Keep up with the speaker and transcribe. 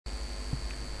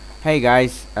Hey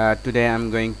guys, today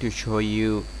I'm going to show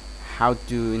you how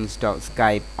to install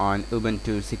Skype on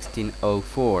Ubuntu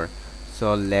 16.04.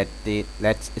 So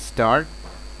let's start.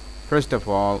 First of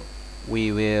all,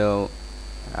 we will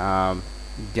um,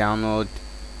 download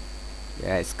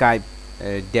Skype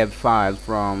dev file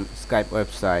from Skype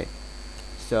website.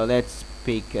 So let's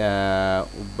pick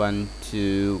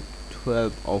Ubuntu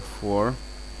 12.04.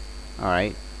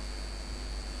 Alright,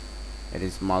 it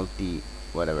is multi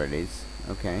whatever it is.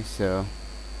 Okay, so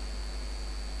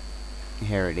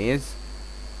here it is.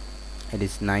 It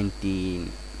is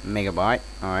 19 megabyte.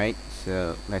 Alright,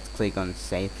 so let's click on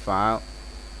save file.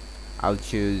 I'll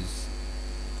choose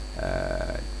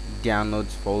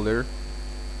downloads folder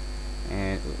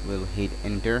and we'll hit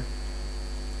enter.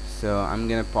 So I'm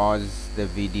gonna pause the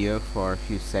video for a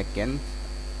few seconds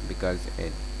because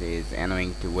it is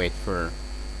annoying to wait for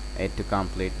it to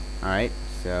complete. Alright,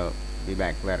 so be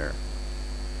back later.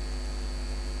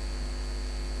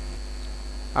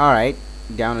 Alright,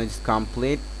 download is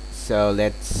complete, so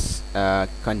let's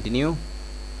continue.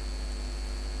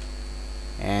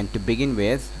 And to begin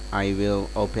with, I will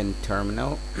open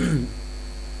terminal.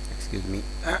 Excuse me.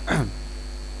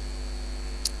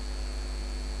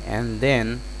 And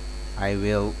then I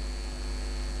will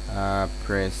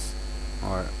press,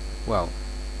 or well,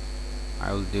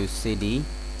 I will do cd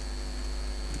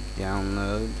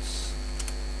downloads,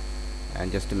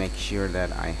 and just to make sure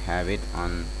that I have it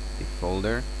on the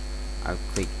folder, I'll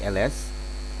click ls.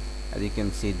 As you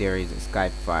can see, there is a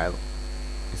Skype file,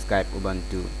 a Skype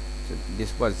Ubuntu. So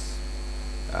this was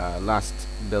last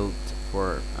built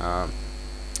for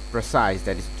precise,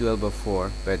 that is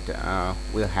 12.04, but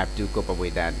we'll have to cope up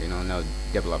with that, no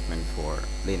development for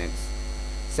Linux,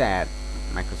 sad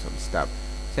Microsoft stuff.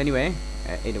 So anyway,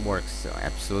 it works so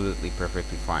absolutely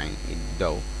perfectly fine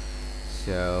though.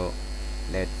 So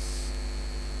let's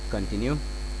continue.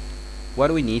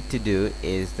 What we need to do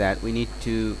is that we need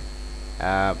to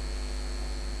add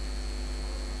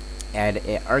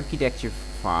a architecture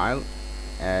file.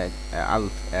 I'll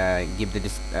give the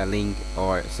link,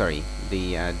 or sorry,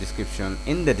 the description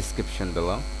in the description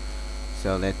below.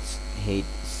 So let's hit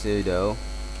sudo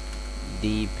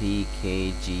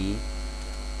dpkg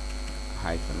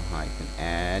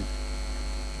add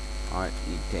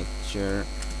architecture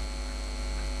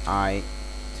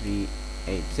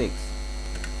i386,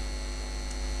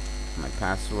 my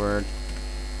password.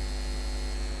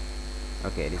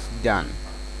 Okay, it is done.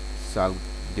 So I'll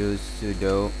do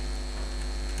sudo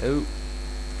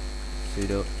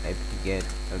apt-get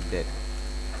update.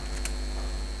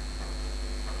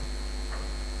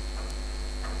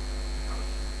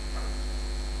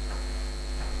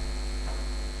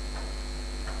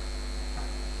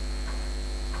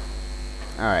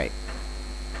 Alright,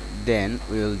 then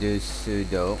we will do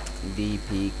sudo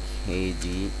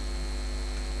dpkg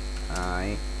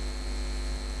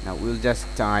now we'll just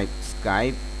type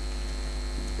Skype,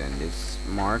 then this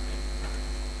mark,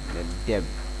 the dev,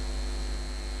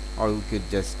 or we could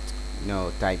just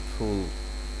type full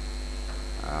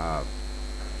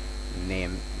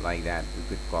name like that. We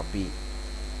could copy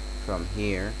from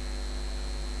here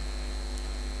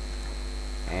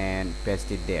and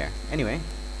paste it there. Anyway,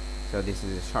 so this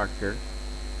is a shortcut,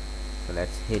 so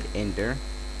let's hit enter.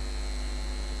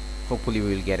 Hopefully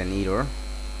we will get an error.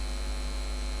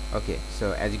 Okay,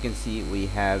 so as you can see, we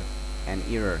have an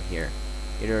error here.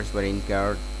 Errors were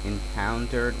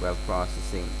encountered while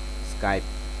processing Skype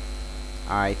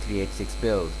i386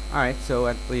 build. Alright, so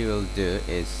what we will do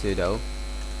is sudo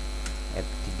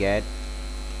apt-get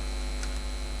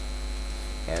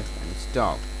and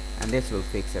install, and this will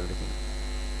fix everything.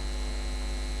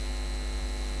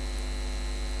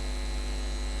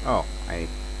 Oh, I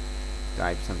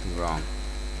typed something wrong.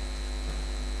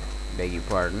 Beg your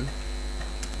pardon.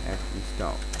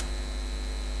 Install.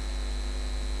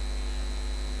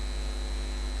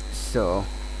 So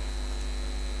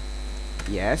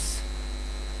yes,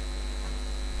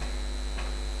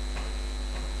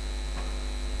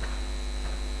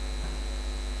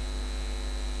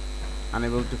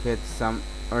 unable to fetch some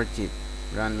archive,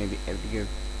 run maybe apt-get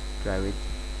private.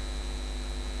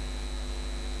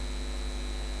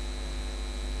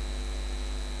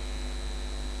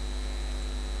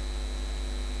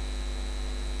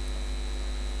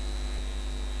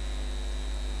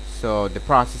 So the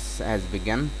process has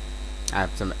begun. I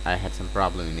had some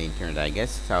problem in the internet, I guess.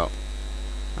 So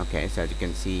okay, so as you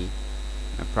can see,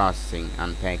 processing,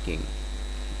 unpacking,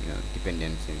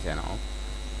 dependencies and all.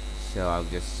 So I'll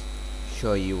just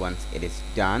show you once it is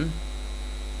done.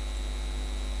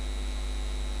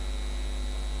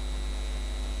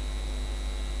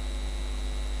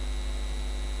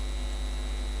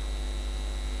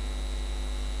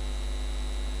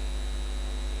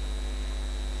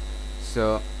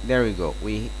 So there we go,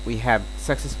 we have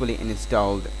successfully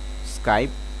installed Skype.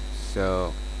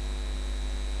 So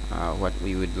what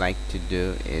we would like to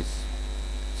do is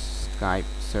Skype,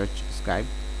 search Skype.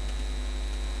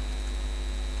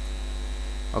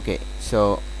 Okay,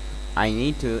 so I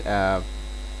need to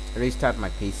restart my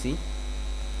PC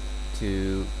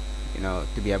to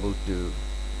to be able to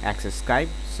access Skype.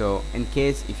 So in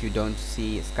case if you don't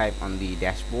see Skype on the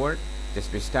dashboard,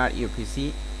 just restart your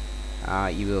PC.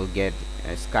 You will get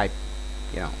Skype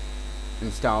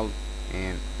installed,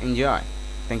 and enjoy.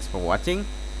 Thanks for watching.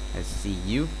 I'll see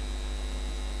you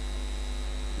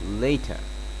later.